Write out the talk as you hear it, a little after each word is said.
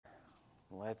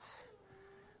Let's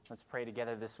pray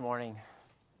together this morning.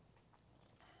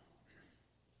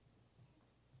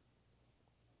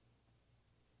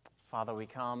 Father, we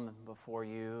come before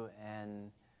you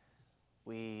and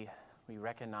we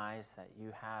recognize that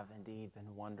you have indeed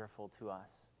been wonderful to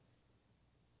us.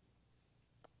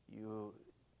 You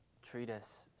treat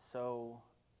us so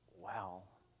well.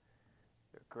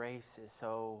 Your grace is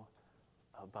so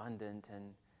abundant,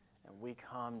 and we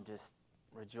come just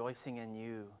rejoicing in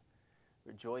you,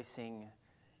 rejoicing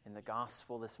in the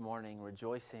gospel this morning,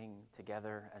 rejoicing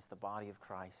together as the body of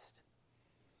Christ.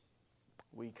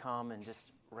 We come and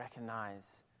just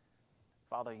recognize,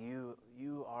 Father,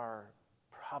 you are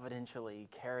providentially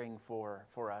caring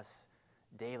for us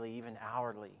daily, even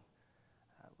hourly.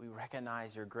 We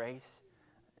recognize your grace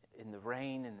in the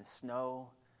rain, in the snow,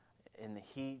 in the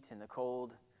heat, in the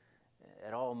cold,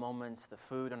 at all moments, the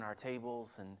food on our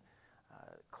tables and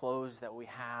clothes that we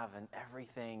have and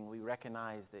everything. We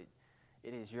recognize that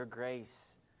it is your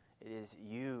grace. It is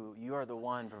you. You are the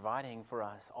one providing for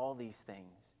us all these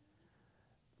things.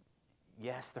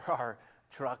 Yes, there are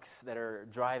trucks that are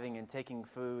driving and taking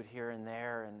food here and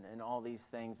there and all these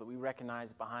things, but we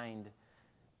recognize behind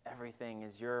everything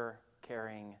is your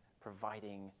caring,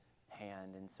 providing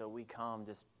hand. And so we come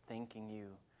just thanking you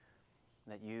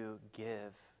that you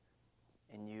give,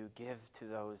 and you give to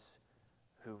those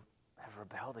who have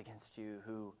rebelled against you,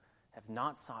 who have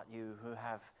not sought you, who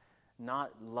have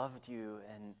not loved you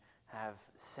and have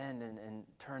sinned and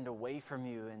turned away from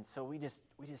you. And so we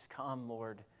just come,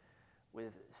 Lord,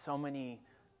 with so many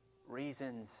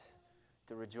reasons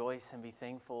to rejoice and be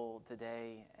thankful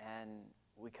today. And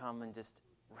we come and just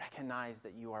recognize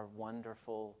that you are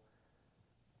wonderful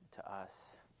to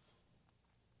us.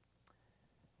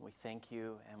 We thank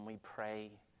you and we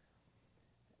pray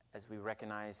as we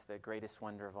recognize the greatest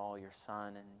wonder of all, your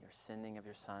Son, and your sending of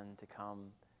your Son to come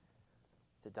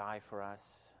to die for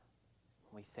us.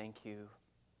 We thank you.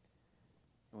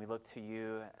 And we look to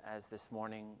you as this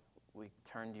morning we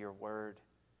turn to your word,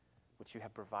 which you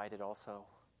have provided also.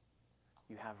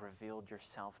 You have revealed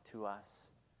yourself to us.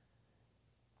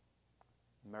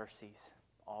 Mercies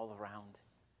all around.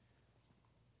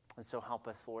 And so help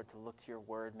us, Lord, to look to your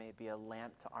word. May it be a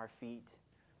lamp to our feet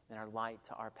and our light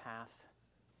to our path.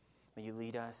 May you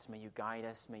lead us, may you guide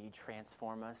us, may you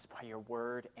transform us by your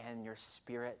word and your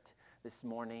spirit this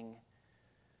morning.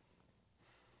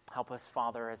 Help us,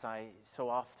 Father, as I so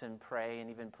often pray and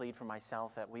even plead for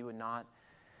myself, that we would not,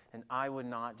 and I would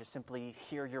not, just simply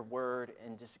hear your word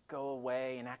and just go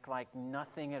away and act like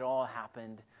nothing at all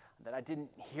happened, that I didn't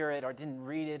hear it or didn't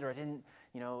read it or didn't,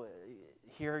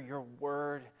 hear your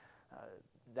word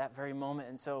that very moment.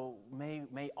 And so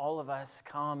may all of us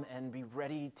come and be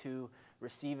ready to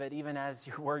receive it, even as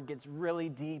your word gets really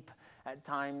deep. At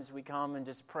times we come and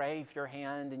just pray for your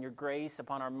hand and your grace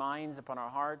upon our minds, upon our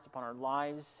hearts, upon our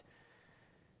lives.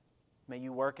 May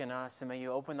you work in us, and may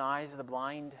you open the eyes of the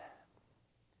blind.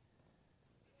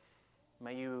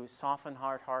 May you soften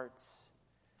hard hearts.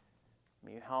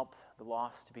 May you help the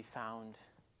lost to be found.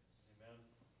 Amen.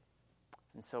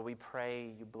 And so we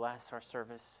pray you bless our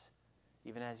service,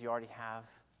 even as you already have.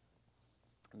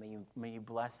 May you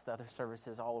bless the other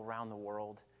services all around the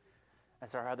world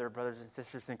as our other brothers and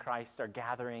sisters in Christ are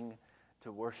gathering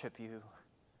to worship you.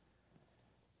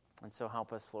 And so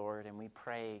help us, Lord, and we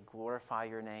pray, glorify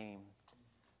your name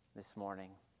this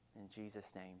morning. In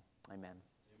Jesus' name, amen.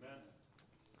 Amen.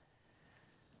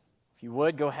 If you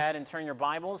would, go ahead and turn your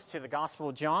Bibles to the Gospel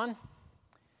of John.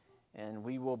 And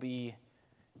we will be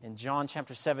in John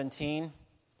chapter 17,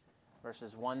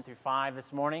 verses 1 through 5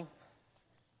 this morning.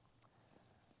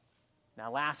 Now,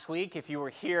 last week, if you were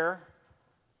here,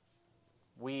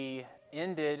 we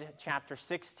ended chapter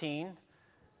 16,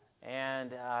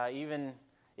 and even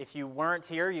if you weren't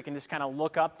here, you can just kind of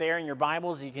look up there in your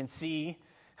Bibles. You can see,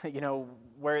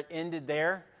 where it ended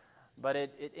there. But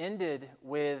it ended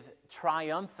with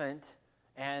triumphant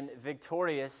and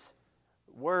victorious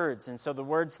words. And so the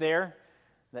words there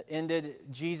that ended,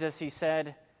 Jesus, he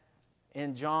said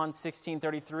in John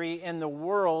 16:33, "In the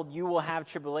world you will have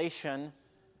tribulation,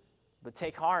 but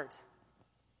take heart.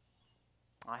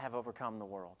 I have overcome the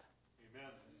world."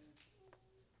 Amen.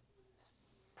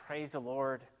 Praise the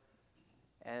Lord.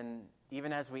 And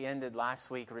even as we ended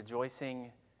last week,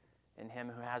 rejoicing in him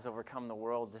who has overcome the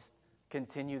world, just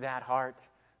continue that heart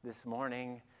this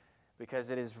morning, because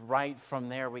it is right from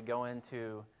there we go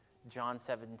into John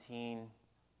 17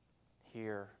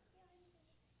 here.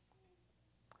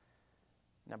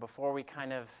 Now, before we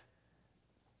kind of,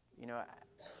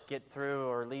 get through,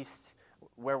 or at least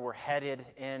where we're headed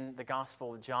in the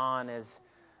Gospel of John, is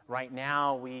right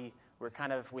now we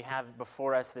we have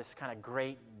before us this kind of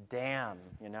great dam,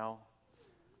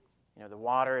 the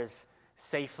water is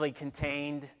safely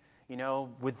contained,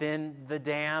 within the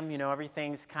dam.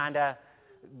 Everything's kind of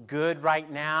good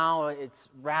right now. It's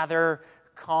rather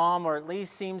calm, or at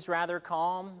least seems rather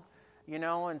calm,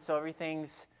 and so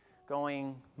everything's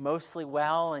going mostly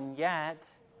well, and yet,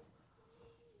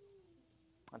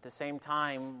 at the same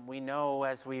time, we know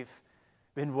as we've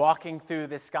been walking through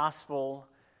this gospel,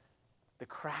 the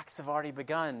cracks have already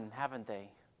begun, haven't they?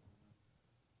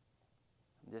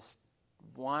 Just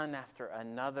one after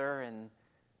another, and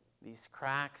these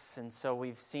cracks, and so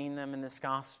we've seen them in this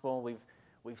gospel.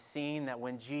 We've seen that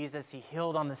when Jesus, he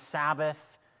healed on the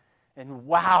Sabbath, and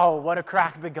wow, what a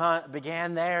crack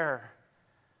began there.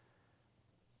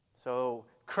 So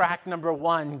crack number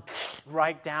one,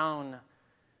 right down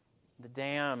the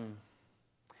dam.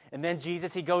 And then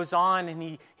Jesus, he goes on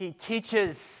and he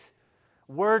teaches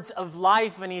words of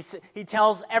life, and he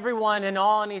tells everyone and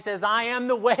all, and he says, I am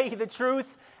the way, the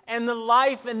truth, and the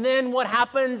life. And then what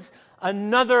happens?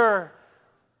 Another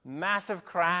massive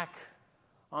crack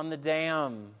on the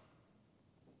dam.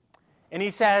 And he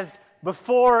says,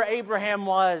 before Abraham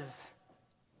was,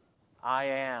 I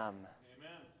am.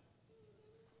 Amen.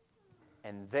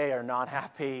 And they are not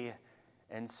happy,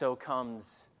 and so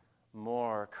comes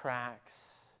more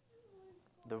cracks.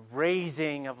 The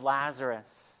raising of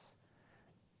Lazarus.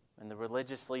 And the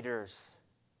religious leaders,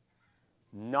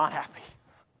 not happy.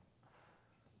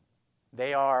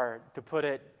 They are, to put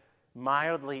it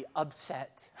mildly,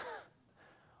 upset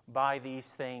by these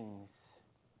things.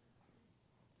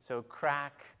 So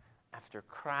crack after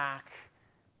crack,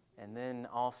 and then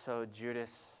also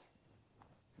Judas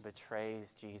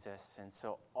betrays Jesus. And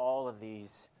so all of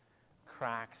these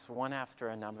cracks, one after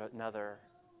another.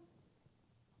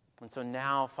 And so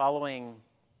now following,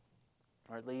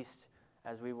 or at least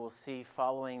as we will see,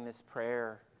 following this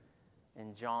prayer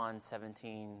in John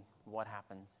 17, what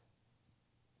happens?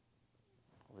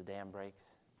 Well, the dam breaks.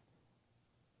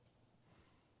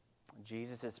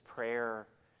 Jesus' prayer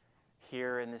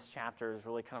here in this chapter is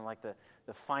really kind of like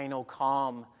the final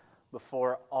calm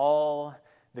before all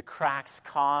the cracks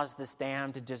cause this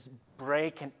dam to just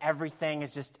break, and everything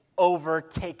is just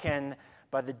overtaken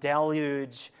by the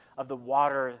deluge of the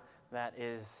water that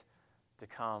is to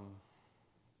come.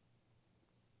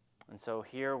 And so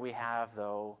here we have,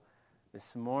 though,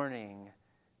 this morning,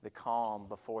 the calm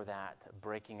before that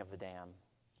breaking of the dam.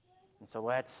 And so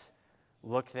let's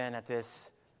look then at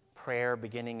this prayer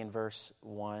beginning in verse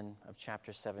 1 of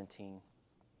chapter 17.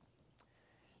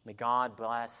 May God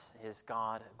bless his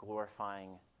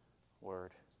God-glorifying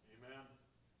word. Amen.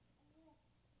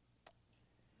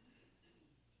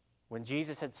 When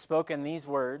Jesus had spoken these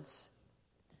words,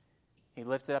 he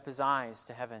lifted up his eyes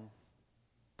to heaven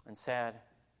and said,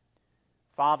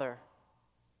 Father,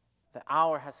 the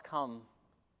hour has come.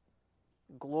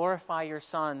 Glorify your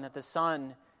Son, that the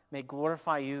Son may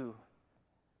glorify you,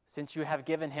 since you have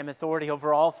given him authority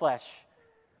over all flesh,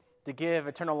 to give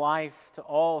eternal life to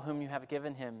all whom you have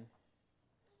given him.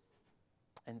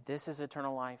 And this is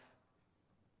eternal life,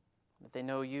 that they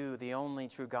know you, the only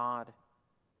true God,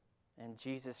 and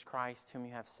Jesus Christ, whom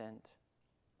you have sent.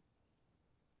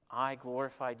 I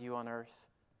glorified you on earth,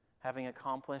 having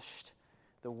accomplished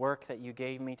the work that you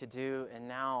gave me to do, and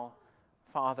now,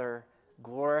 Father,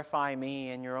 glorify me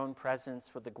in your own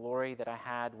presence with the glory that I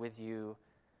had with you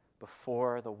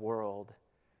before the world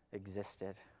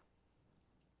existed.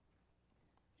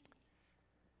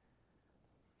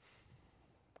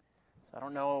 So I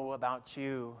don't know about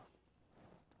you,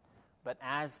 but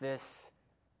as this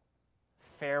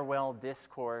farewell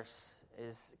discourse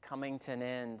is coming to an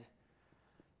end,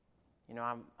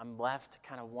 I'm left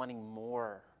kind of wanting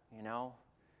more,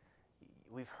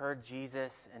 We've heard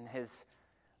Jesus and his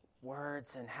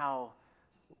words and how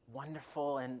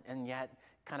wonderful and yet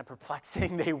kind of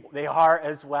perplexing they are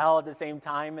as well at the same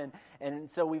time. And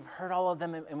so we've heard all of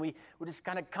them, and we just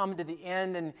kind of come to the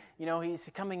end, and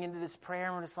he's coming into this prayer,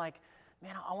 and we're just like,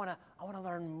 man, I want to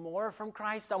learn more from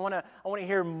Christ. I want to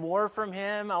hear more from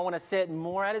him. I want to sit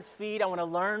more at his feet. I want to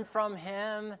learn from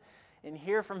him and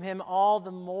hear from him all the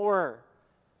more.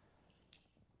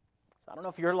 So I don't know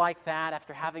if you're like that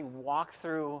after having walked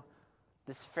through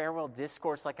this farewell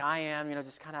discourse like I am,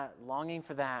 just kind of longing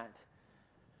for that.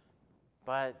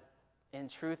 But in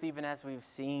truth, even as we've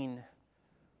seen,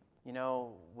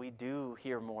 we do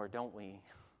hear more, don't we?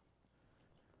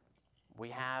 We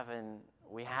have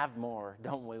more,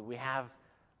 don't we? We have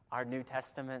our New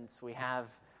Testaments. We have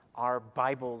our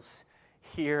Bibles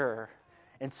here.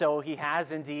 And so he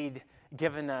has indeed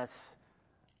given us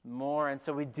more. And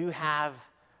so we do have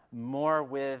more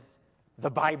with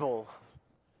the Bible.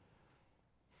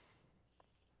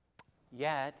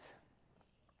 Yet,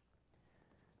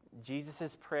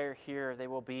 Jesus' prayer here, they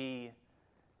will be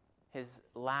his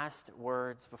last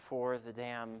words before the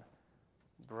dam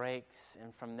breaks,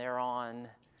 and from there on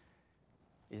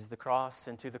is the cross,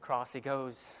 and to the cross he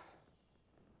goes.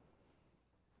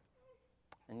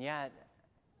 And yet,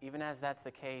 even as that's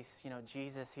the case,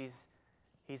 Jesus,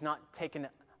 he's not taken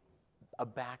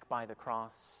aback by the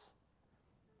cross,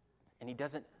 and he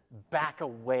doesn't back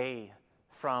away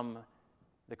from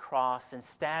the cross.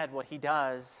 Instead, what he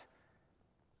does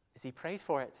is he prays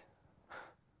for it.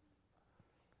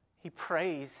 He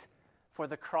prays for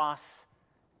the cross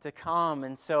to come.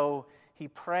 And so he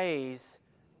prays,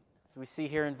 as we see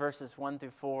here in verses 1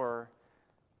 through 4,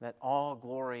 that all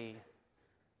glory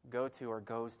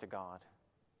goes to God.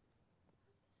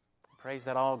 He prays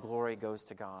that all glory goes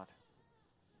to God.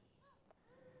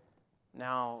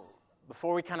 Now,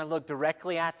 before we kind of look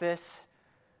directly at this,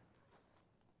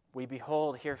 we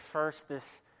behold here first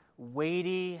this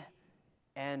weighty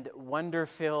and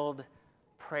wonder-filled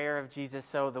prayer of Jesus.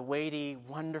 So the weighty,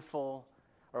 wonderful,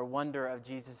 or wonder of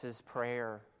Jesus'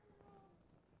 prayer.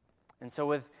 And so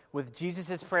with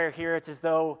Jesus' prayer here, it's as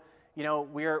though,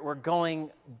 we're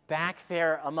going back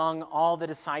there among all the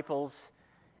disciples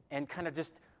and kind of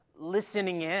just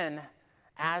listening in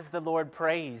as the Lord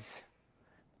prays.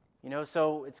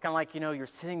 So it's kind of like, you're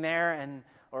sitting there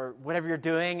or whatever you're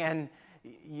doing, and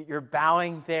you're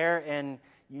bowing there, and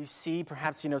you see,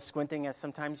 perhaps, squinting as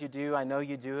sometimes you do. I know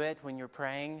you do it when you're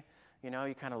praying. You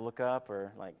kind of look up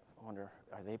or I wonder,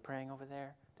 are they praying over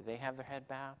there? Do they have their head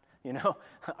bowed?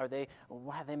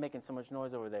 Why are they making so much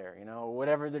noise over there?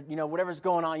 Whatever's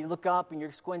going on, you look up and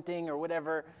you're squinting or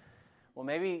whatever. Well,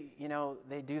 maybe,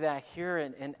 they do that here,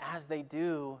 and as they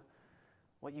do,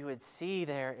 what you would see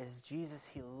there is Jesus,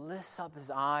 he lifts up his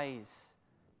eyes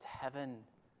to heaven.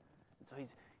 And so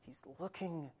he's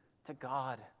looking to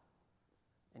God,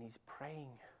 and he's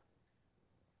praying.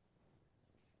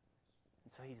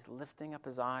 And so he's lifting up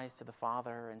his eyes to the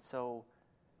Father. And so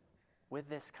with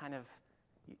this kind of,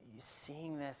 you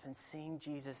seeing this and seeing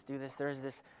Jesus do this, there's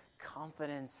this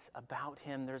confidence about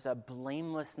him. There's a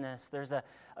blamelessness. There's a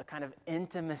kind of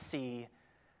intimacy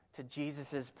to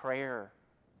Jesus' prayer.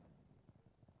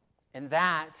 And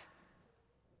that,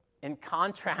 in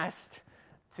contrast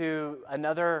to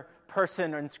another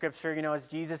person in Scripture, as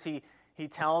Jesus, he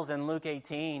tells in Luke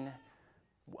 18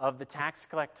 of the tax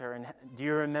collector. And do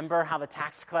you remember how the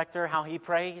tax collector, how he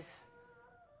prays?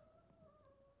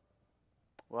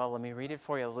 Well, let me read it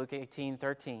for you. Luke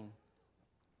 18:13.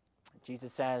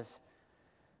 Jesus says,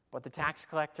 "But the tax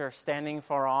collector, standing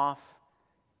far off,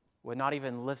 would not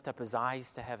even lift up his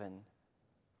eyes to heaven,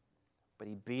 but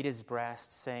he beat his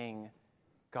breast, saying,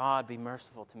 'God, be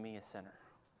merciful to me, a sinner.'"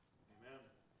 Amen.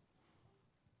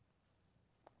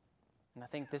 And I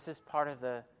think this is part of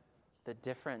the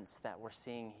difference that we're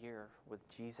seeing here with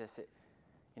Jesus.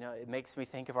 It makes me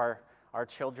think of our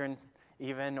children,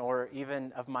 even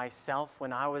of myself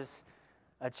when I was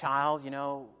a child.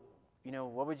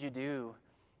 What would you do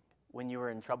when you were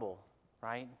in trouble,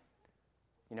 right?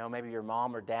 Maybe your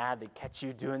mom or dad, they'd catch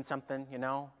you doing something,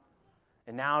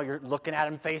 and now you're looking at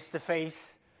them face to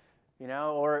face,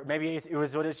 or maybe it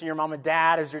was your mom and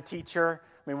dad as your teacher.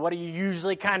 I mean, what are you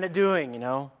usually kind of doing,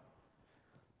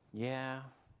 Yeah,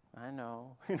 I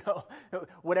know,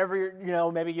 whatever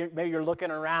maybe you're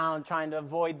looking around trying to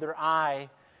avoid their eye,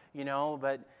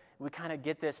 but we kind of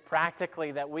get this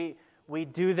practically that we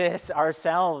do this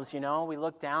ourselves, we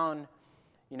look down,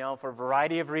 for a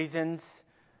variety of reasons,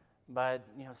 but,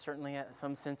 certainly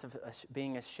some sense of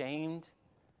being ashamed.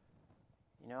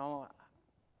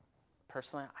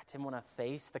 Personally, I didn't want to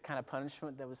face the kind of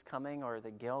punishment that was coming or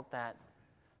the guilt that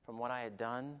from what I had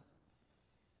done.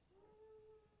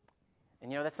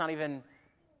 And, it's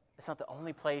not the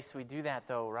only place we do that,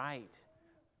 though, right?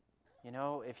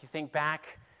 If you think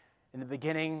back in the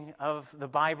beginning of the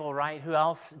Bible, right, who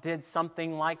else did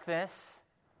something like this?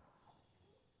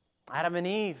 Adam and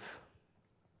Eve.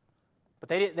 But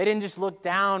they didn't just look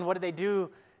down. What did they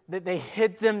do? They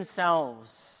hid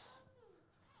themselves.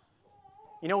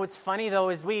 What's funny, though,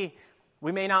 is we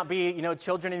may not be,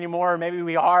 children anymore, or maybe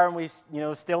we are, and we,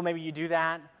 still maybe you do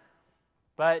that.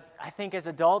 But I think as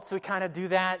adults, we kind of do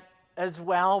that as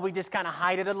well. We just kind of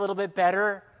hide it a little bit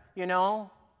better,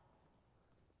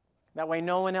 That way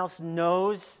no one else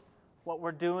knows what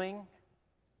we're doing.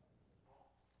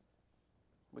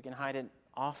 We can hide it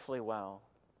awfully well.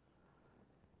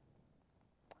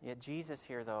 Yet Jesus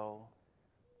here, though,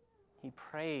 he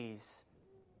prays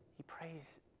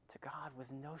to God with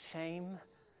no shame,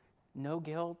 no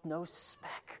guilt, no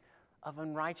speck of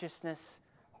unrighteousness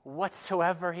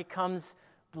whatsoever. He comes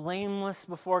blameless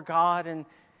before God, and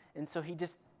And so he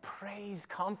just prays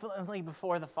confidently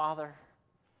before the Father.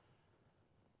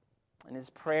 And his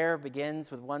prayer begins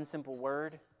with one simple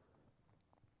word.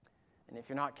 And if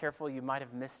you're not careful, you might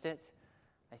have missed it.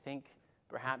 I think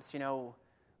perhaps,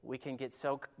 we can get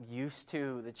so used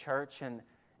to the church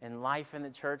and life in the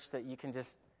church that you can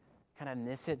just kind of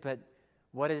miss it. But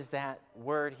what is that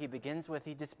word he begins with?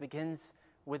 He just begins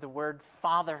with the word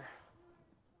Father.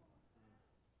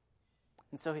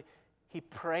 And so he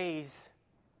prays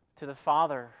to the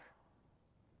Father.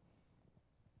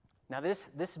 Now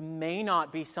this may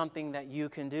not be something that you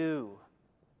can do.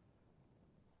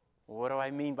 What do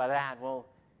I mean by that? Well,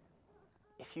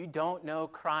 if you don't know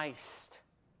Christ,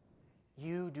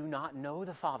 you do not know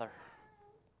the Father.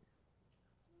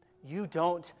 You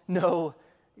don't know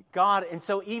God. And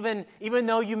so even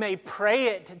though you may pray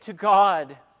it to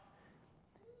God,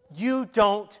 you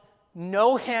don't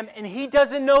know Him, and He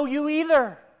doesn't know you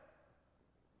either.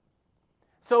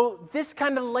 So this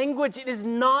kind of language, it is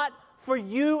not for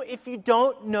you if you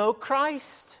don't know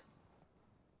Christ.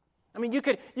 I mean, you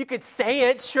could say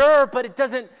it, sure, but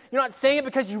you're not saying it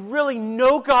because you really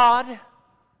know God.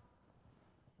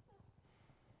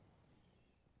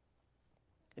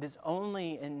 It is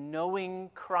only in knowing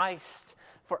Christ,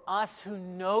 for us who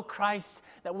know Christ,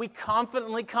 that we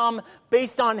confidently come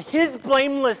based on His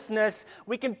blamelessness.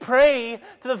 We can pray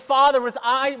to the Father with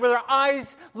our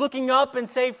eyes looking up and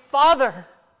say, Father.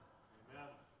 Amen.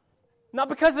 Not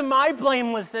because of my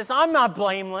blamelessness. I'm not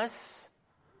blameless.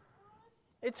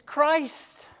 It's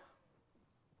Christ.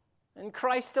 And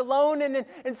Christ alone.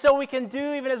 And so we can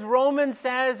do, even as Romans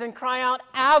says, and cry out,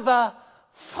 Abba,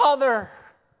 Father.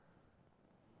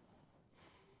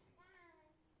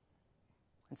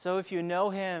 And so if you know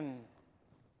Him,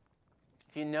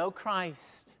 if you know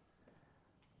Christ,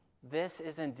 this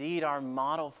is indeed our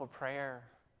model for prayer.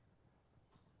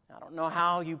 I don't know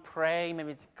how you pray.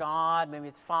 Maybe it's God, maybe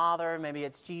it's Father, maybe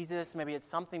it's Jesus, maybe it's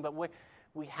something. But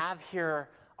we have here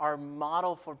our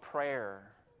model for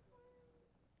prayer.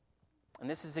 And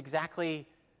this is exactly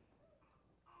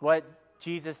what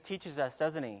Jesus teaches us,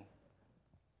 doesn't He?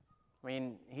 I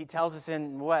mean, He tells us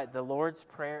in the Lord's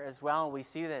Prayer as well. We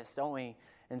see this, don't we?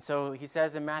 And so He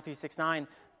says in Matthew 6:9,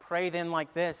 pray then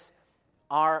like this,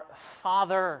 Our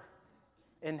Father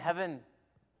in heaven,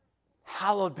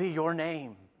 hallowed be your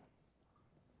name.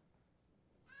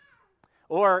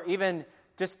 Or even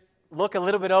just look a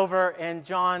little bit over in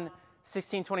John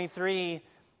 16:23,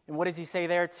 and what does He say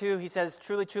there too? He says,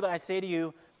 truly, truly, I say to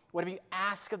you, whatever you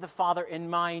ask of the Father in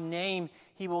my name,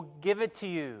 He will give it to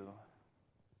you.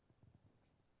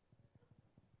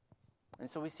 And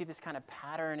so we see this kind of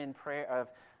pattern in prayer,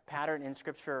 pattern in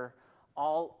Scripture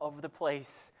all over the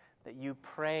place, that you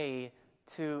pray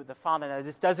to the Father. Now,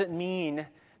 this doesn't mean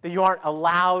that you aren't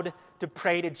allowed to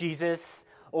pray to Jesus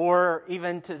or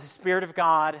even to the Spirit of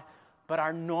God, but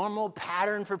our normal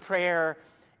pattern for prayer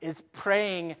is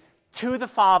praying to the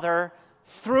Father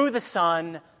through the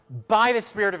Son by the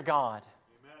Spirit of God.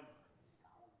 Amen.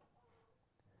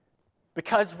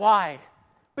 Because why?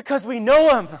 Because we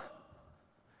know Him.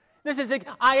 This is,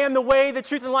 I am the way, the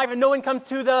truth, and life, and no one comes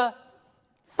to the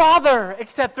Father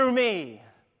except through me.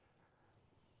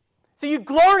 So you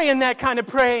glory in that kind of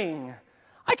praying.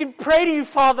 I can pray to you,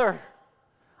 Father.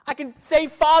 I can say,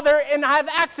 Father, and I have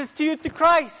access to you through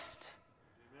Christ.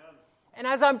 Amen. And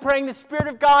as I'm praying, the Spirit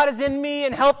of God is in me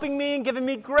and helping me and giving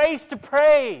me grace to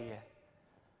pray.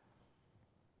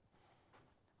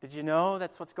 Did you know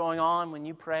that's what's going on when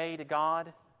you pray to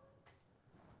God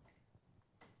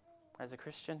as a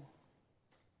Christian?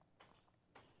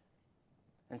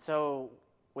 And so,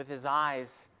 with his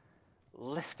eyes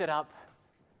lifted up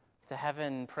to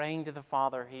heaven, praying to the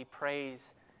Father, he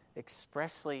prays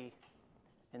expressly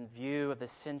in view of the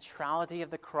centrality of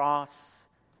the cross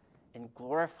in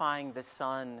glorifying the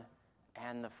Son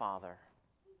and the Father.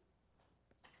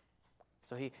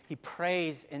 So he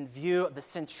prays in view of the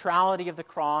centrality of the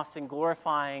cross in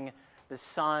glorifying the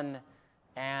Son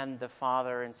and the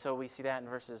Father. And so we see that in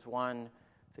verses 1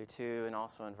 through 2 and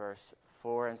also in verse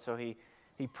 4. And so he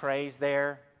prays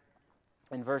there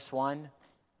in verse 1,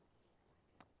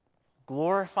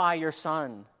 glorify your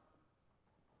Son,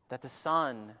 that the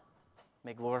Son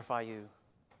may glorify you.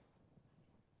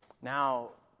 Now,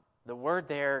 the word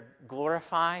there,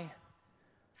 glorify,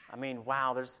 I mean,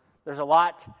 wow, there's a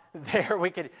lot there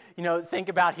we could, think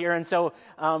about here. And so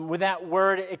with that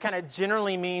word, it kind of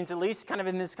generally means, at least kind of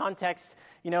in this context,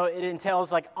 it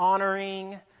entails like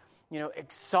honoring,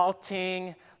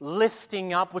 exalting,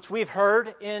 lifting up, which we've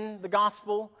heard in the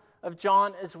Gospel of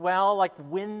John as well, like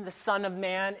when the Son of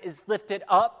Man is lifted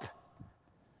up.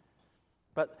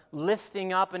 But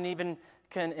lifting up and even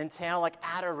can entail like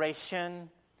adoration,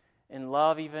 in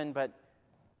love even, but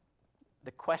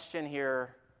the question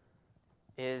here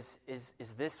is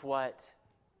this what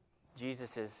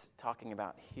Jesus is talking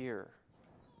about here?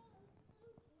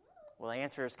 Well, the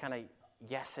answer is kind of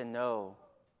yes and no.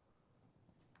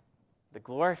 The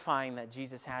glorifying that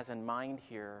Jesus has in mind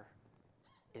here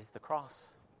is the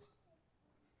cross.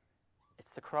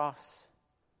 It's the cross.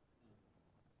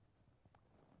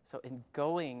 So in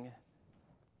going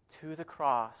to the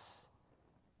cross,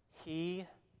 He,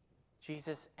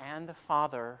 Jesus, and the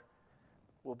Father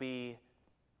will be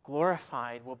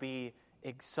glorified, will be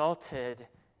exalted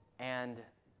and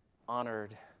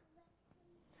honored.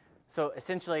 So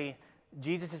essentially,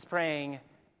 Jesus is praying,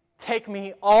 take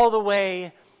me all the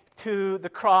way to the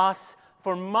cross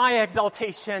for my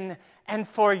exaltation and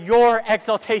for your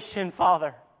exaltation,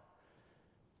 Father.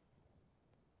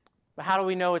 But how do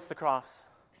we know it's the cross?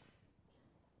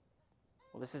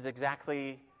 Well, this is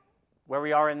exactly where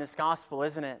we are in this gospel,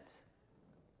 isn't it?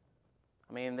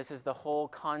 I mean, this is the whole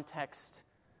context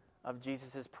of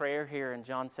Jesus' prayer here in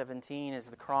John 17, as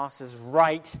the cross is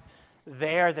right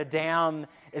there. The dam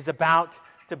is about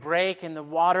to break, and the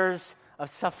waters of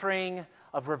suffering,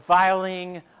 of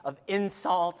reviling, of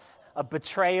insults, of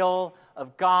betrayal,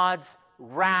 of God's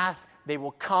wrath, they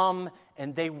will come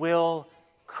and they will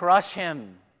crush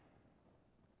him.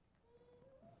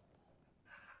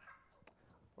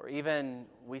 Or even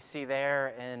we see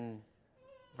there in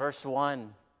verse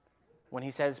 1 when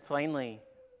he says plainly,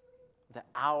 the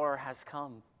hour has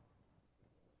come.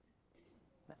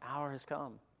 The hour has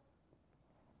come.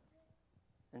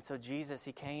 And so Jesus,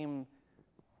 he came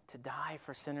to die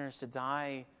for sinners, to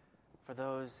die for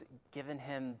those given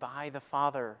him by the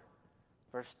Father.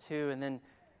 Verse 2, and then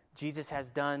Jesus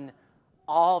has done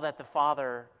all that the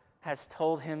Father has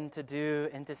told him to do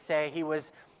and to say. He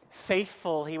was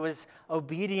faithful, he was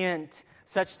obedient,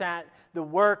 such that the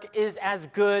work is as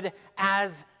good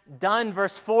as done.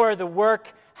 Verse 4, the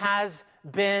work has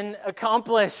been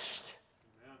accomplished.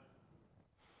 Amen.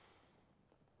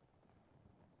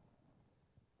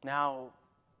 Now,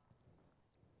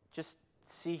 just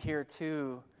see here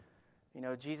too,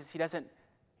 Jesus, he doesn't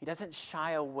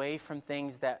shy away from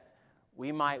things that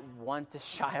we might want to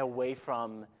shy away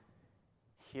from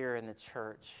here in the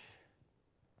church.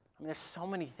 I mean, there's so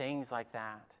many things like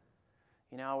that.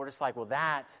 We're just like, well,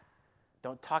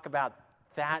 don't talk about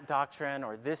that doctrine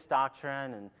or this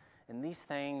doctrine and these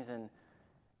things. And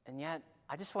yet,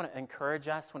 I just want to encourage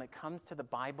us when it comes to the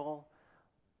Bible,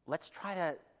 let's try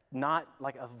to not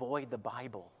avoid the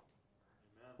Bible.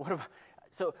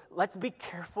 So let's be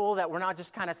careful that we're not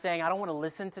just kind of saying, I don't want to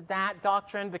listen to that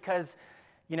doctrine because,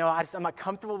 I'm not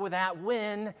comfortable with that,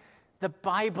 when the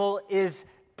Bible is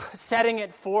setting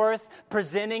it forth,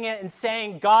 presenting it, and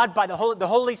saying, God, by the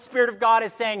Holy Spirit of God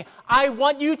is saying, I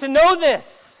want you to know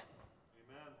this.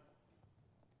 Amen.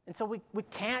 And so we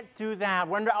can't do that.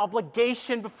 We're under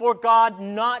obligation before God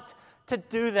not to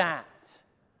do that.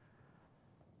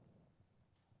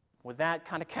 With that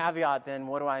kind of caveat, then,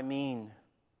 what do I mean?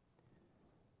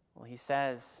 Well, he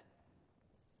says,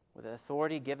 with the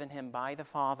authority given him by the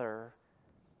Father,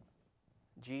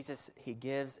 Jesus, he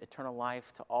gives eternal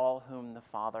life to all whom the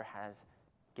Father has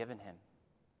given him.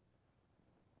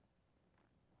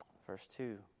 Verse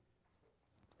 2.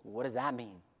 What does that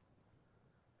mean?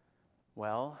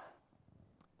 Well,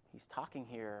 he's talking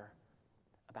here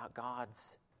about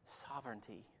God's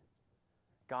sovereignty,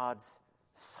 God's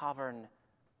sovereign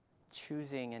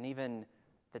choosing, and even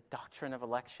the doctrine of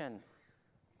election.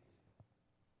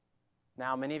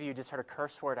 Now, many of you just heard a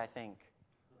curse word, I think.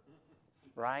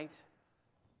 Right?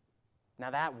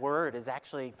 Now, that word is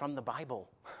actually from the Bible.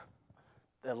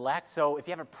 Elect. So if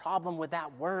you have a problem with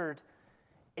that word,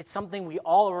 it's something we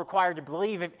all are required to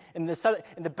believe. In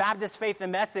the Baptist Faith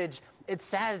and Message, it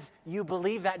says you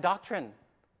believe that doctrine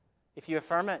if you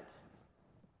affirm it.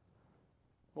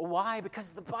 Well, why?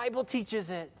 Because the Bible teaches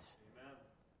it. Amen.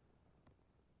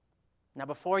 Now,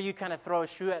 before you kind of throw a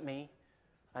shoe at me,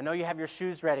 I know you have your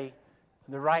shoes ready.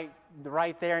 They're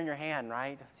right there in your hand,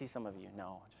 right? I see some of you.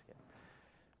 No, just kidding.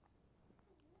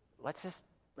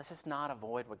 Let's just not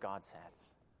avoid what God says.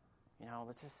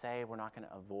 Let's just say we're not going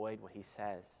to avoid what he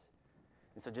says.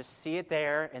 And so just see it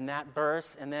there in that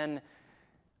verse. And then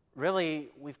really,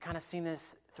 we've kind of seen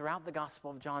this throughout the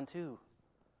Gospel of John too.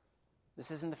 This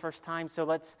isn't the first time. So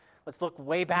let's look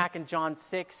way back in John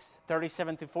 6,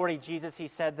 37 through 40. Jesus, he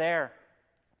said there,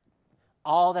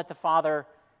 all that the Father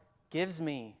gives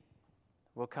me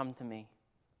will come to me.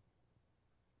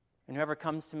 And whoever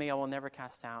comes to me, I will never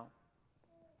cast out.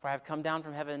 For I have come down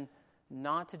from heaven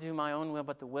not to do my own will,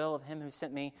 but the will of him who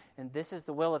sent me. And this is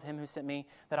the will of him who sent me,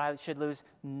 that I should lose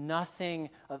nothing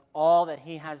of all that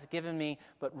he has given me,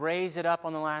 but raise it up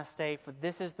on the last day. For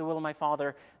this is the will of my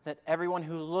Father, that everyone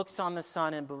who looks on the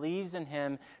Son and believes in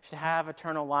him should have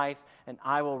eternal life, and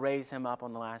I will raise him up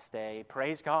on the last day.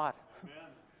 Praise God.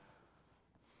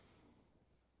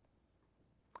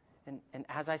 Amen. And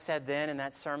as I said then in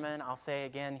that sermon, I'll say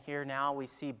again here now, we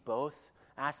see both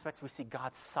aspects. We see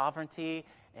God's sovereignty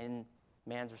and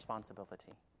man's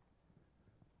responsibility.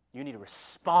 You need to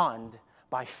respond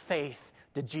by faith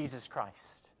to Jesus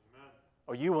Christ, Amen,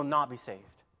 or you will not be saved.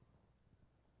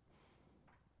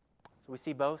 So we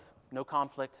see both, no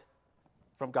conflict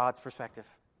from God's perspective,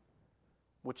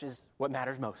 which is what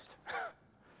matters most.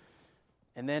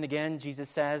 And then again, Jesus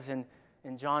says in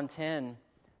John 10,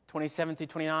 27 through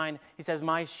 29, he says,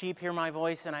 my sheep hear my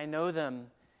voice, and I know them,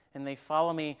 and they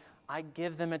follow me. I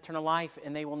give them eternal life,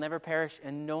 and they will never perish,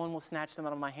 and no one will snatch them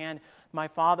out of my hand. My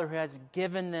Father who has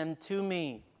given them to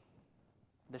me,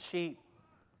 the sheep,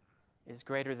 is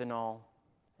greater than all,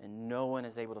 and no one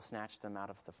is able to snatch them out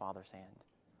of the Father's hand.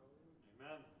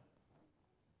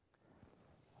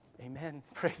 Amen. Amen.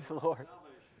 Praise the Lord.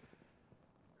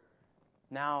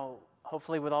 Now,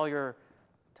 hopefully with all your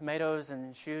tomatoes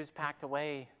and shoes packed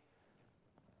away,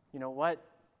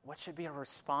 what should be a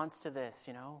response to this,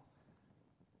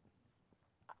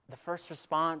 The first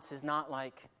response is not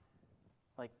like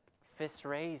fists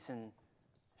raised and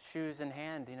shoes in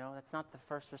hand, That's not the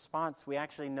first response. We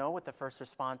actually know what the first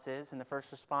response is, and the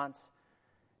first response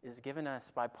is given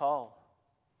us by Paul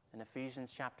in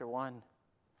Ephesians chapter 1.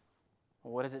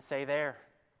 Well, what does it say there?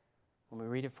 Let me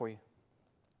read it for you.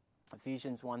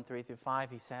 Ephesians 1, 3 through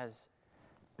 5, he says,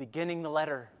 beginning the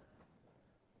letter,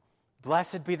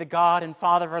 blessed be the God and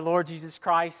Father of our Lord Jesus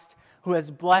Christ, who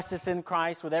has blessed us in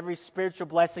Christ with every spiritual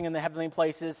blessing in the heavenly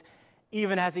places,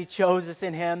 even as he chose us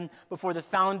in him before the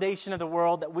foundation of the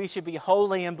world, that we should be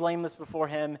holy and blameless before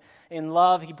him. In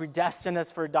love, he predestined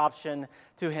us for adoption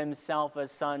to himself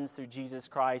as sons through Jesus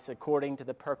Christ, according to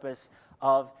the purpose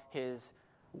of his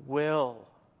will.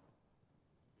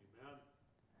 Amen.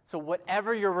 So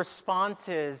whatever your response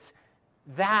is,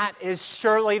 that is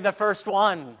surely the first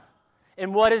one.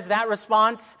 And what is that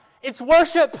response? It's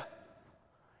worship.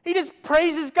 He just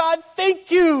praises God. Thank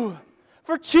you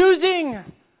for choosing.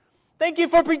 Thank you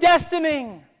for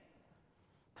predestining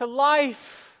to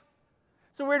life.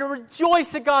 So we're to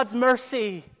rejoice at God's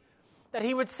mercy that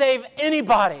he would save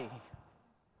anybody.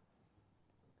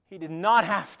 He did not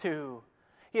have to.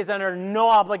 He is under no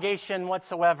obligation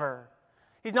whatsoever.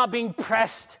 He's not being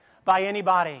pressed by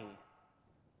anybody.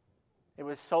 It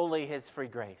was solely his free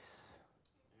grace.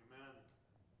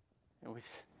 Amen. And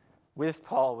with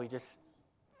Paul, we just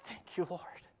thank you, Lord.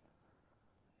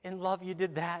 In love, you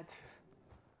did that.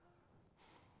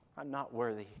 I'm not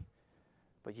worthy,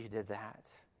 but you did that.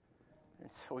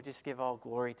 And so we just give all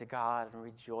glory to God and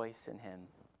rejoice in him.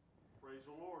 Praise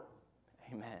the Lord.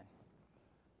 Amen.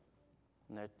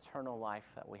 And the eternal life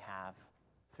that we have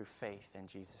through faith in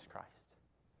Jesus Christ.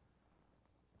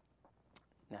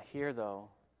 Now here, though,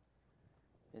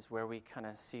 is where we kind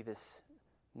of see this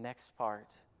next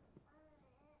part.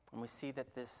 And we see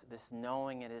that this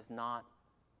knowing it is not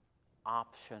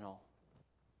optional.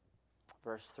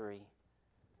 Verse 3.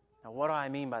 Now, what do I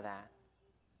mean by that?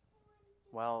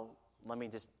 Well, let me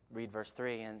just read verse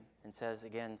 3 and says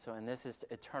again, so, and this is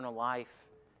eternal life,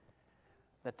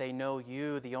 that they know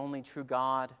you, the only true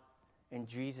God, and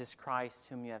Jesus Christ,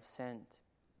 whom you have sent.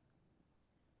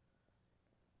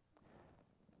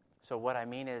 So what I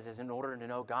mean is in order to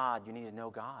know God, you need to know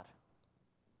God.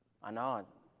 I know,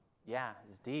 yeah,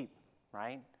 it's deep,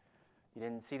 right? You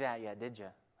didn't see that yet, did you?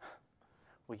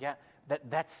 Well, yeah,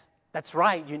 that's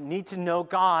right. You need to know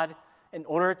God in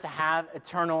order to have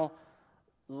eternal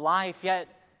life. Yet,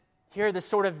 here, the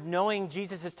sort of knowing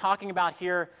Jesus is talking about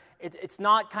here, it's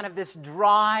not kind of this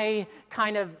dry,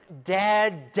 kind of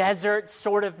dead, desert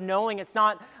sort of knowing. It's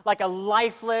not like a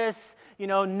lifeless,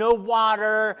 no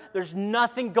water, there's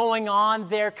nothing going on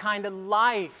there kind of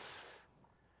life.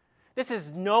 This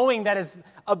is knowing that is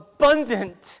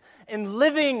abundant and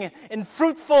living and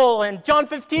fruitful, and John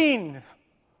 15.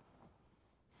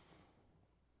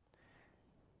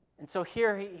 And so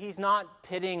here, he's not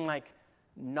pitting like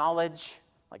knowledge,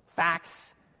 like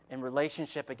facts and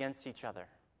relationship against each other.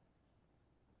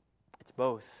 It's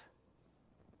both.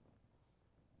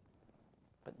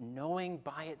 But knowing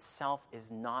by itself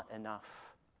is not enough.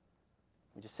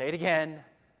 Let me just say it again.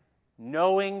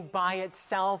 Knowing by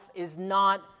itself is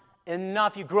not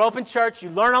enough. You grow up in church, you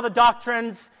learn all the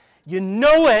doctrines, you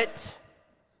know it,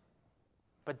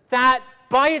 but that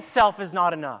by itself is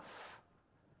not enough.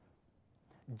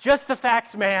 just the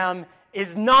facts, ma'am,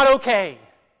 is not okay.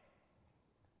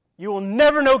 You will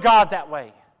never know God that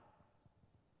way.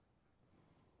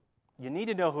 You need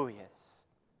to know who He is.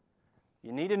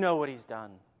 You need to know what He's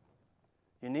done.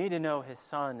 You need to know His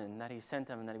Son and that He sent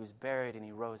Him and that He was buried and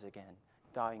He rose again,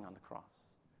 dying on the cross.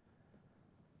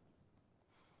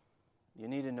 You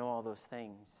need to know all those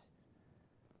things.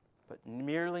 But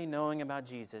merely knowing about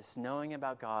Jesus, knowing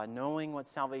about God, knowing what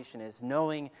salvation is,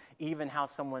 knowing even how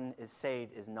someone is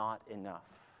saved is not enough.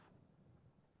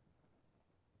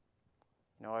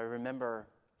 I remember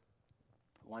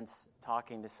once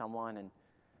talking to someone and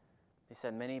they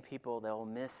said many people, they'll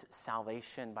miss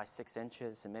salvation by 6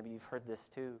 inches, and maybe you've heard this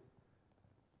too.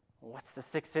 What's the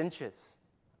 6 inches?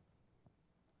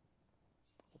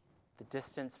 The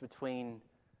distance between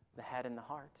the head and the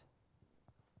heart.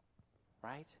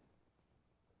 Right?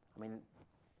 I mean,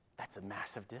 that's a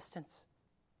massive distance.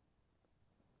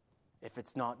 If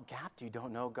it's not gapped, you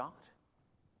don't know God.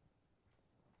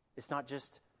 It's not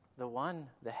just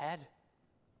the head.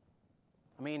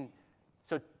 I mean,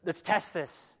 so let's test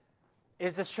this.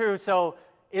 Is this true? So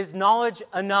is knowledge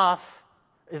enough?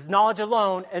 Is knowledge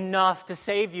alone enough to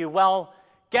save you? Well,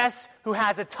 guess who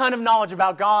has a ton of knowledge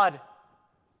about God?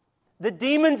 The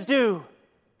demons do.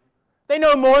 They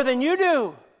know more than you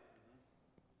do.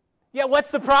 Yet what's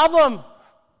the problem?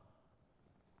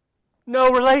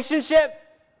 No relationship,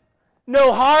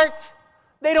 no heart.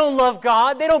 They don't love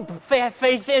God. They don't have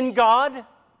faith in God.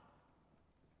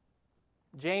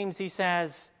 James, he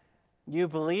says, you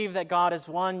believe that God is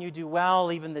one, you do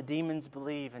well. Even the demons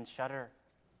believe and shudder.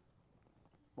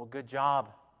 Well, good job.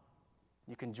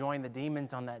 You can join the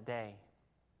demons on that day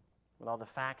with all the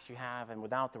facts you have and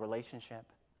without the relationship.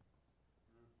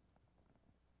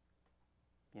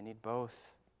 You need both.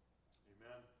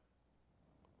 Amen.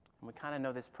 And we kind of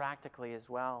know this practically as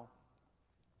well.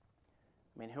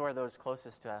 I mean, who are those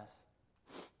closest to us?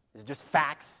 Is it just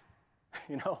facts?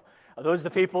 Are those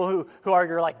the people who are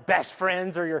your best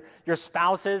friends or your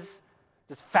spouses?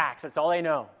 Just facts, that's all they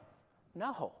know.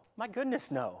 No, my goodness,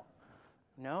 no.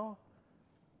 No.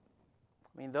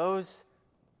 I mean, those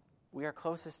we are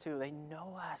closest to, they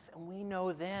know us and we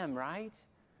know them, right?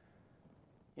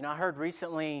 I heard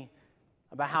recently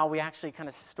about how we actually kind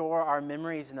of store our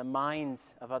memories in the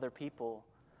minds of other people,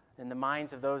 in the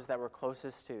minds of those that we're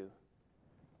closest to.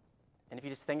 And if you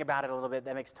just think about it a little bit,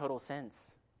 that makes total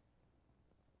sense.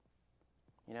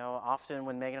 Often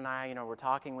when Megan and I, we're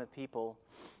talking with people,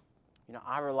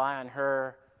 I rely on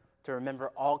her to remember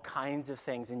all kinds of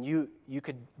things. And you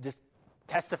could just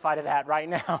testify to that right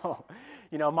now.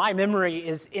 My memory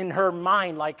is in her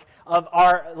mind, of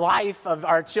our life, of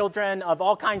our children, of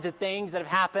all kinds of things that have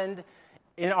happened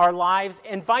in our lives,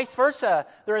 and vice versa.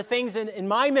 There are things in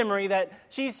my memory that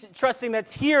she's trusting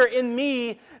that's here in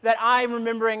me that I'm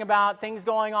remembering about, things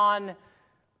going on,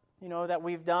 that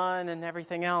we've done and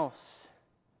everything else.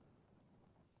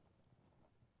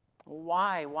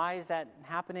 Why? Why is that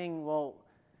happening? Well,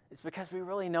 it's because we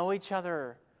really know each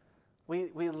other.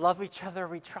 We love each other.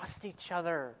 We trust each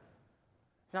other.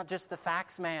 It's not just the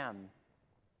facts, ma'am.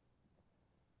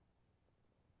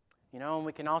 And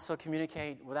we can also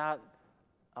communicate without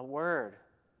a word,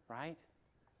 right?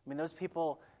 I mean, those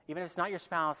people, even if it's not your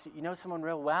spouse, you know someone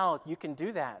real well, you can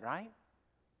do that, right?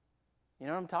 You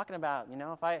know what I'm talking about?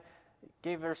 If I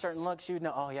gave her a certain look, she would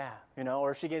know, oh yeah,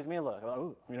 or if she gives me a look,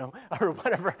 oh, or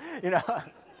whatever,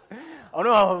 oh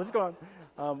no, what's going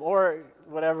on? Or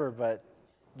whatever, but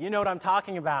you know what I'm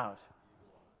talking about.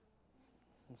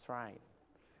 That's right.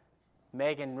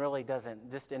 Megan really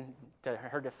doesn't, to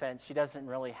her defense, she doesn't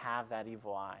really have that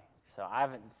evil eye. So I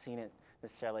haven't seen it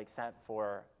necessarily except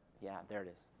for, yeah, there it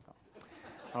is.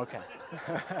 Oh. Okay.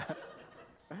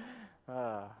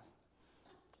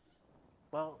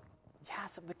 Well, yeah,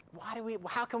 so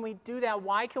how can we do that?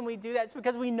 Why can we do that? It's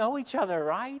because we know each other,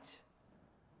 right?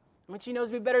 I mean, she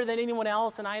knows me better than anyone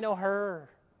else, and I know her.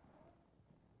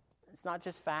 It's not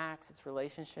just facts, it's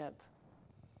relationship.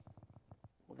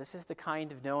 Well, this is the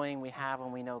kind of knowing we have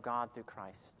when we know God through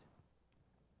Christ.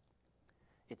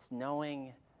 It's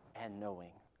knowing and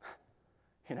knowing.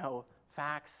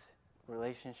 Facts,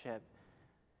 relationship,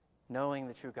 knowing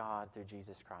the true God through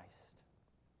Jesus Christ.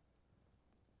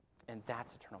 And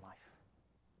that's eternal life.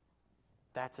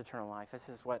 That's eternal life. This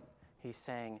is what he's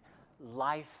saying.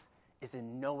 Life is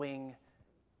in knowing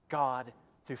God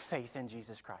through faith in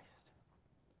Jesus Christ.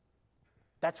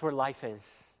 That's where life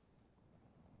is.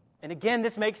 And again,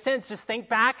 this makes sense. Just think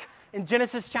back in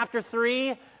Genesis chapter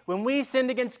 3. When we sinned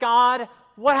against God,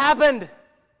 what happened?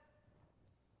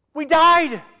 We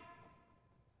died.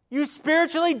 You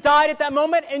spiritually died at that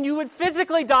moment, and you would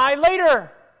physically die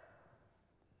later.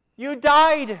 You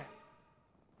died.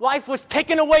 Life was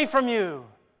taken away from you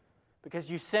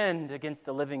because you sinned against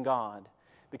the living God,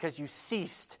 because you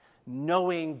ceased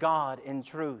knowing God in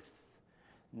truth.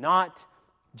 Not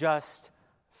just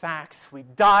facts. We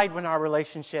died when our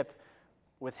relationship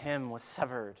with Him was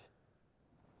severed.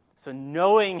 So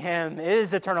knowing Him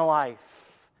is eternal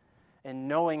life, and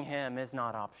knowing Him is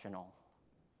not optional.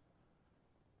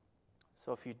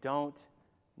 So if you don't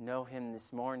know Him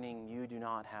this morning, you do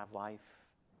not have life.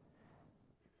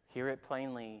 Hear it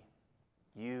plainly.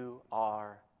 You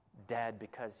are dead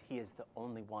because He is the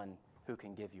only one who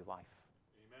can give you life.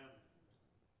 Amen.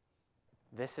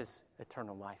 This is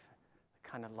eternal life. The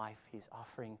kind of life He's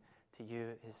offering to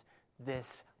you is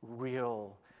this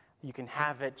real, you can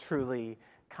have it truly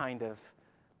kind of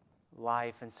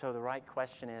life. And so the right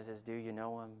question is do you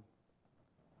know Him?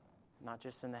 Not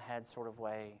just in the head sort of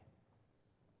way,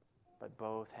 but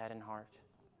both head and heart.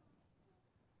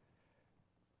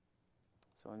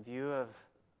 So in view of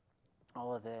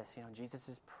all of this,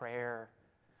 Jesus' prayer,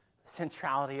 the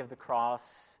centrality of the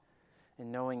cross,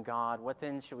 and knowing God, what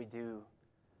then should we do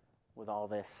with all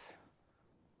this?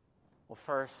 Well,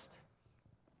 first,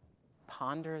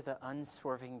 ponder the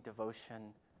unswerving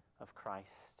devotion of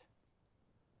Christ.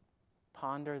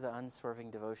 Ponder the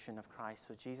unswerving devotion of Christ.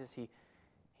 So Jesus, he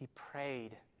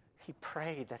prayed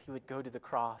that He would go to the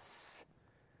cross.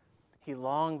 He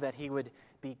longed that He would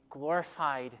be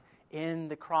glorified in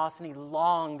the cross, and He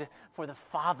longed for the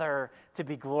Father to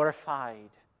be glorified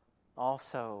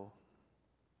also.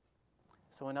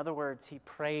 So in other words, He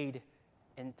prayed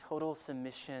in total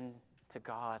submission to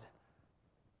God,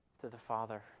 to the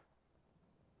Father.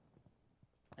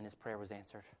 And His prayer was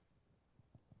answered.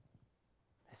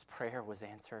 His prayer was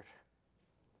answered.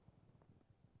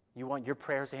 You want your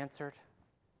prayers answered?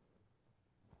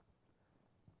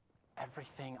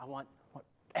 Everything. I want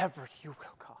whatever you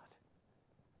will, God.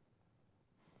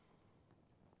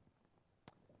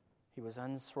 He was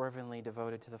unswervingly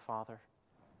devoted to the Father.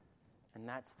 And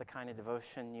that's the kind of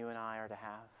devotion you and I are to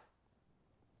have.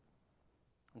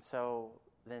 And so,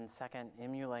 then second,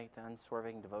 emulate the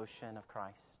unswerving devotion of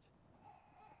Christ.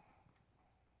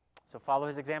 So follow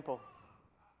His example.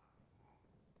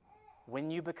 When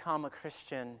you become a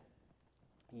Christian,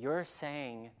 you're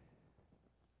saying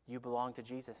you belong to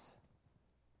Jesus.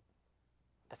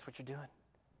 That's what you're doing.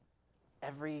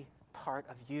 Every part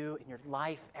of you in your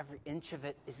life, every inch of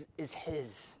it is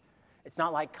His. It's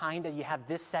not like you have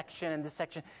this section and this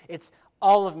section. It's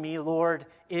all of me, Lord,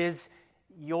 is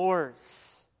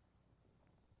yours.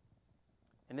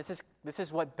 And this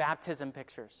is what baptism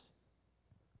pictures.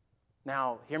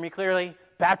 Now, hear me clearly.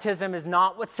 Baptism is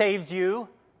not what saves you,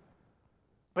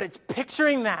 but it's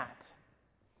picturing that.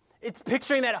 It's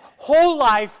picturing that whole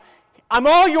life, I'm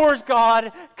all yours,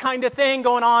 God, kind of thing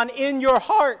going on in your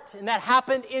heart. And that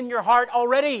happened in your heart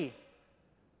already.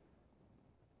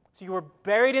 So you were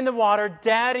buried in the water,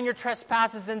 dead in your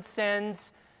trespasses and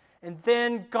sins, and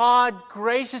then God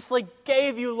graciously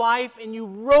gave you life and you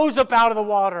rose up out of the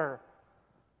water.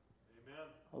 Amen.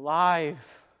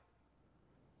 Alive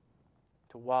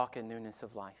to walk in newness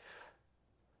of life.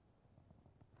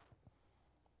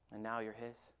 And now you're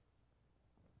His.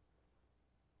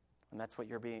 And that's what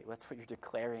you're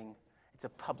declaring. It's a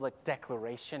public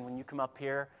declaration. When you come up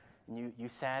here and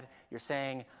you're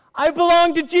saying, I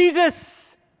belong to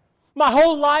Jesus. My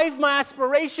whole life, my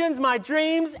aspirations, my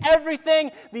dreams,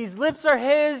 everything. These lips are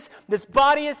His. This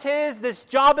body is His. This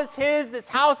job is His. This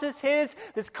house is His.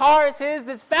 This car is His.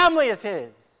 This family is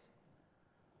His.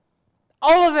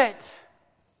 All of it.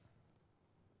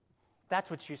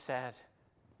 That's what you said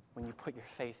when you put your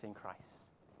faith in Christ.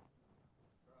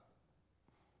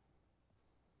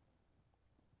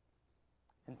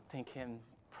 And thank Him.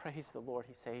 Praise the Lord.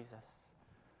 He saves us.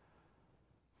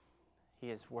 He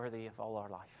is worthy of all our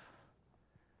life.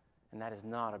 And that is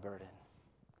not a burden.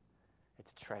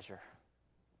 It's treasure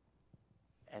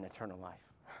and eternal life.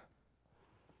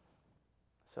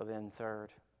 So then, third,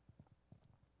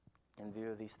 in view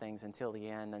of these things, until the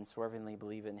end, unswervingly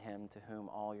believe in Him to whom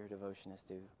all your devotion is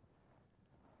due.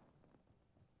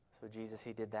 So Jesus,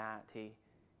 He did that. He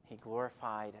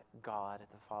glorified God,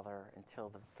 the Father, until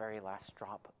the very last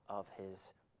drop of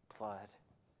His blood.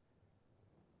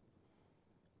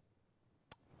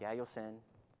 Yeah, you'll sin.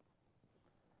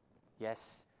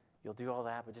 Yes, you'll do all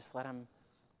that, but just let Him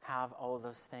have all of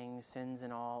those things, sins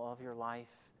and all of your life,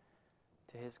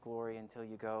 to His glory until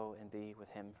you go and be with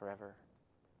Him forever.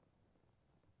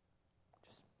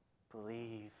 Just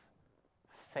believe.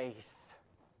 Faith.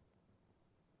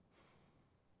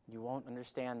 You won't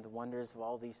understand the wonders of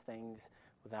all these things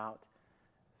without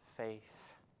faith.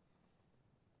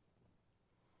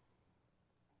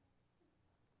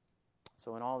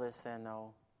 So in all this then,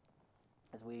 though,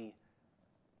 as we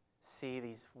see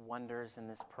these wonders in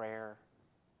this prayer,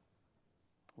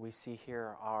 we see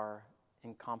here our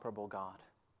incomparable God.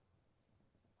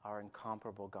 Our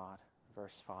incomparable God,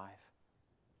 verse 5.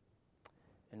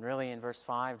 And really in verse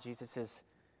 5, Jesus is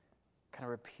kind of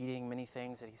repeating many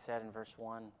things that he said in verse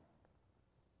 1.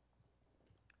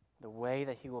 The way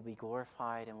that he will be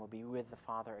glorified and will be with the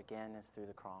Father again is through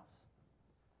the cross.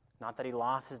 Not that he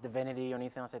lost his divinity or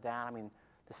anything else like that. I mean,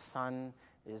 the Son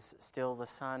is still the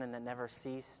Son and that never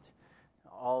ceased.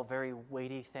 All very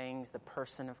weighty things. The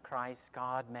person of Christ,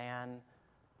 God, man.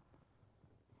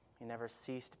 He never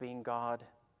ceased being God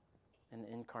in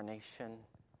the incarnation.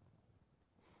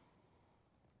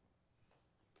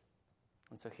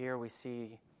 And so here we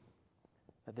see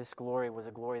that this glory was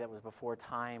a glory that was before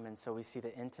time, and so we see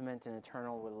the intimate and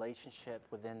eternal relationship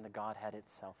within the Godhead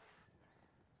itself.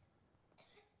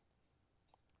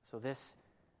 So this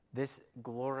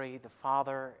glory, the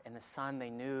Father and the Son, they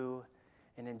knew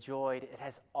and enjoyed. It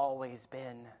has always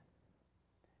been.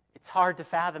 It's hard to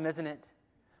fathom, isn't it?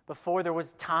 Before there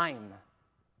was time,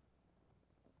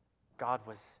 God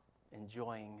was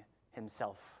enjoying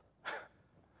himself.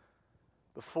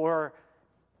 Before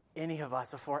any of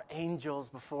us, before angels,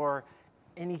 before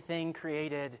anything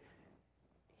created,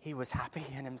 he was happy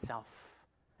in himself.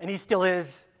 And he still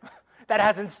is. That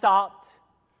hasn't stopped.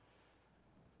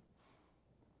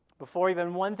 Before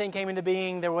even one thing came into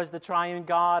being, there was the triune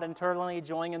God eternally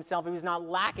enjoying himself. He was not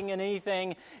lacking in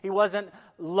anything. He wasn't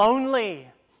lonely.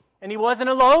 And he wasn't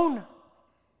alone.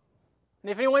 And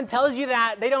if anyone tells you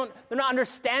that, they're not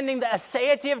understanding the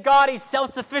aseity of God. He's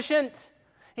self-sufficient.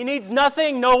 He needs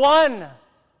nothing, no one.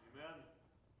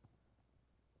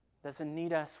 Doesn't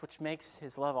need us, which makes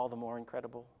his love all the more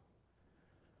incredible.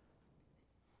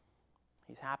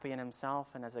 He's happy in himself,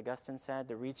 and as Augustine said,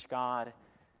 to reach God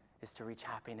is to reach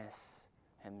happiness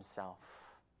himself.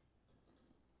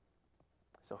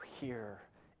 So here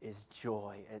is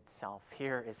joy itself.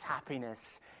 Here is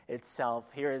happiness itself.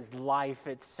 Here is life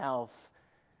itself,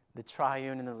 the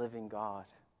triune and the living God.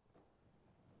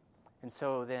 And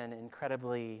so then,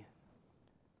 incredibly,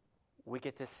 we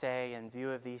get to say, in view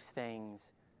of these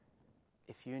things,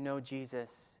 if you know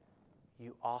Jesus,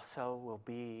 you also will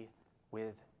be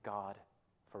with God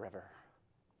forever.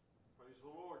 Praise the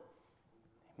Lord.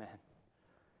 Amen.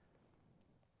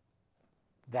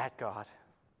 That God,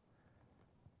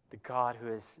 the God who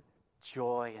is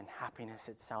joy and happiness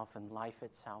itself and life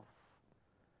itself.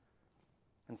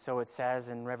 And so it says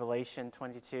in Revelation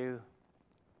 22,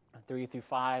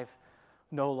 3-5,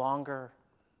 no longer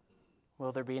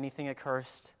will there be anything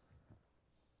accursed,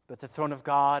 but the throne of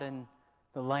God and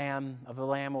the Lamb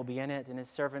will be in it, and his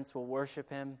servants will worship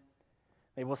him.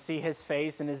 They will see his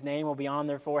face, and his name will be on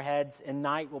their foreheads, and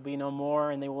night will be no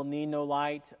more, and they will need no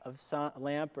light of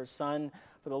lamp or sun,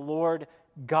 for the Lord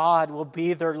God will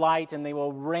be their light, and they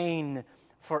will reign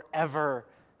forever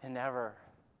and ever.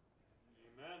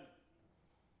 Amen.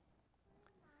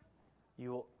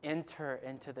 You will enter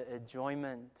into the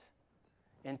enjoyment,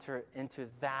 enter into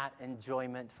that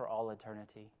enjoyment for all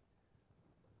eternity.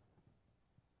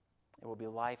 It will be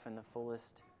life in the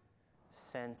fullest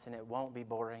sense, and it won't be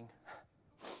boring.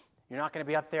 You're not going to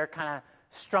be up there kind of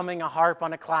strumming a harp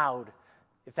on a cloud.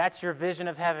 If that's your vision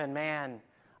of heaven, man,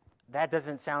 that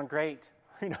doesn't sound great.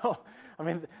 I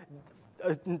mean,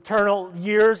 eternal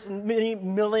years and many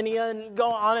millennia and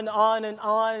go on and on and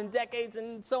on and decades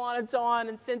and so on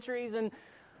and centuries and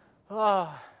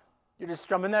you're just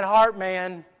strumming that harp,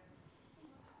 man.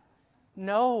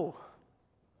 No.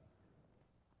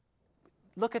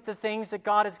 Look at the things that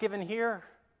God has given here.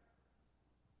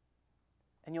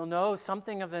 And you'll know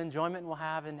something of the enjoyment we'll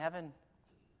have in heaven.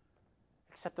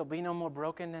 Except there'll be no more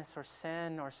brokenness or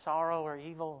sin or sorrow or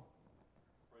evil.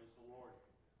 Praise the Lord.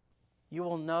 You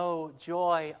will know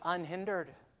joy unhindered.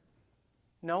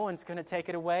 No one's going to take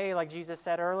it away, like Jesus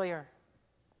said earlier.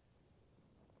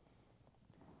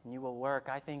 And you will work,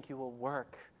 I think you will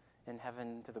work in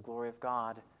heaven to the glory of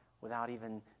God without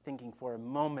even thinking for a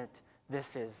moment,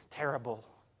 this is terrible.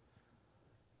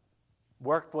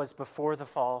 Work was before the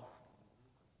fall.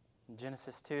 In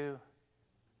Genesis 2,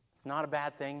 it's not a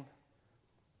bad thing.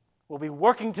 We'll be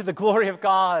working to the glory of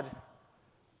God.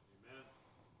 Amen.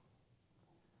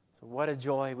 So what a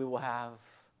joy we will have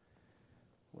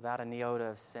without an iota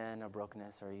of sin or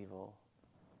brokenness or evil.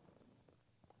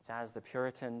 It's as the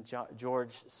Puritan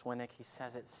George Swinnock, he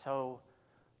says it so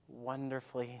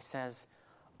wonderfully. He says,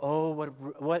 oh,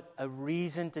 what a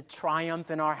reason to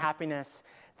triumph in our happiness.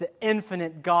 The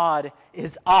infinite God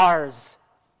is ours.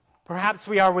 Perhaps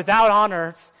we are without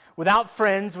honors, without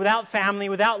friends, without family,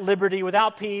 without liberty,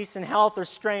 without peace and health or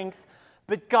strength,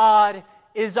 but God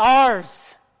is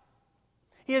ours.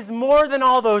 He is more than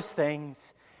all those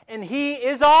things, and He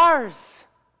is ours.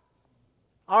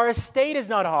 Our estate is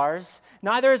not ours,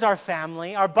 neither is our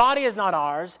family. Our body is not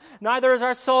ours, neither is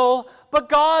our soul, but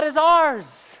God is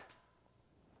ours.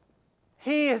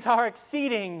 He is our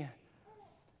exceeding,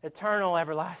 eternal,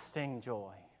 everlasting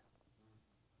joy.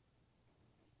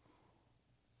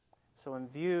 So in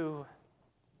view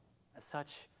of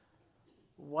such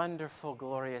wonderful,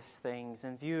 glorious things,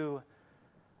 in view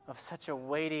of such a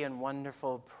weighty and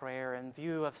wonderful prayer, in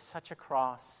view of such a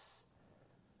cross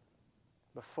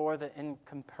before the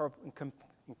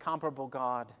incomparable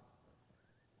God,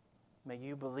 may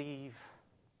you believe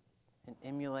and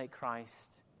emulate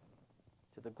Christ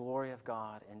to the glory of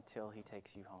God until He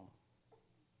takes you home.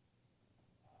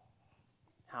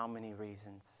 How many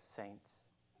reasons, saints,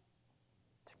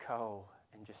 to go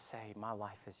and just say, my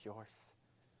life is yours.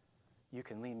 You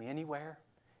can lead me anywhere.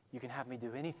 You can have me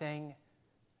do anything,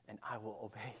 and I will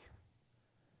obey.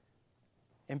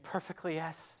 Imperfectly,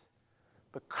 yes,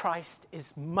 but Christ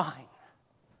is mine.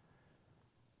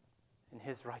 And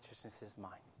His righteousness is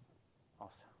mine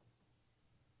also.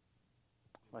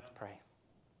 Let's pray.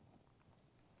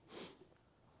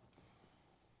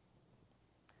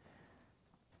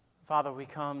 Father, we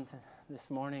come this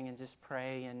morning and just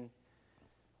pray, and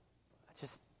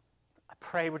I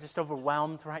pray we're just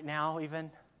overwhelmed right now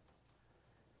even.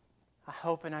 I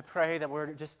hope and I pray that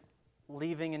we're just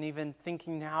leaving and even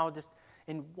thinking now just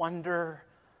in wonder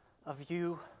of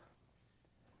You.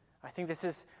 I think this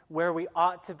is where we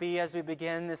ought to be as we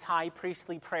begin this high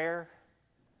priestly prayer.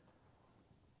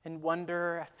 In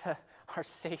wonder at our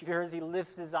Savior as He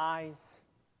lifts His eyes,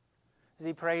 as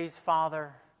He prays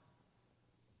Father,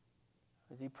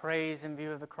 as He prays in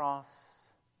view of the cross.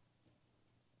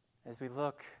 As we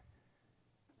look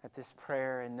at this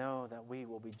prayer and know that we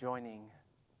will be joining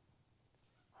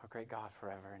our great God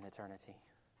forever in eternity.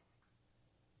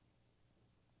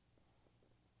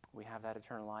 We have that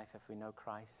eternal life if we know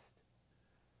Christ.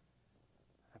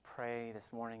 I pray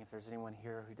this morning if there's anyone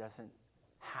here who doesn't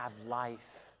have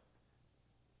life,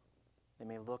 they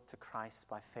may look to Christ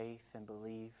by faith and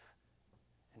believe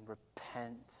and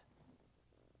repent,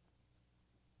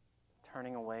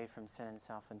 turning away from sin and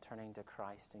self and turning to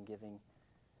Christ and giving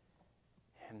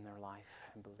Him their life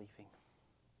and believing.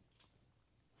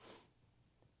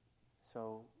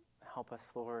 So help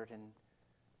us, Lord, and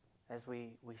as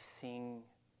we sing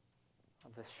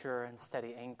of the sure and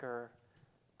steady anchor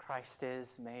Christ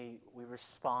is, may we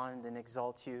respond and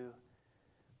exalt You.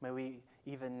 May we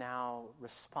even now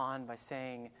respond by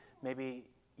saying, maybe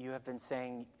you have been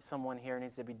saying someone here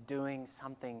needs to be doing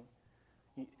something.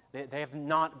 They have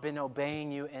not been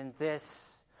obeying You in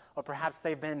this. Or perhaps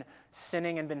they've been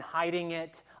sinning and been hiding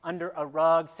it under a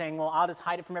rug, saying, well, I'll just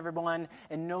hide it from everyone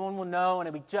and no one will know and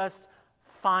it'll be just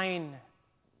fine.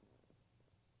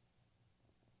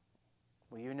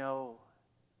 Well, You know,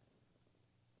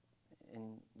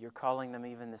 and You're calling them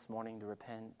even this morning to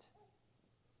repent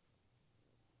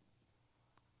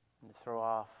and to throw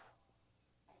off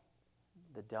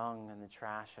the dung and the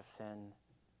trash of sin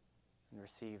and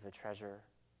receive the treasure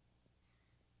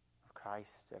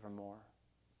Christ evermore.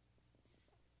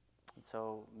 And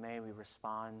so may we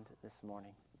respond this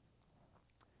morning.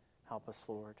 Help us,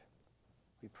 Lord,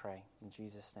 we pray. In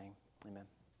Jesus' name, amen.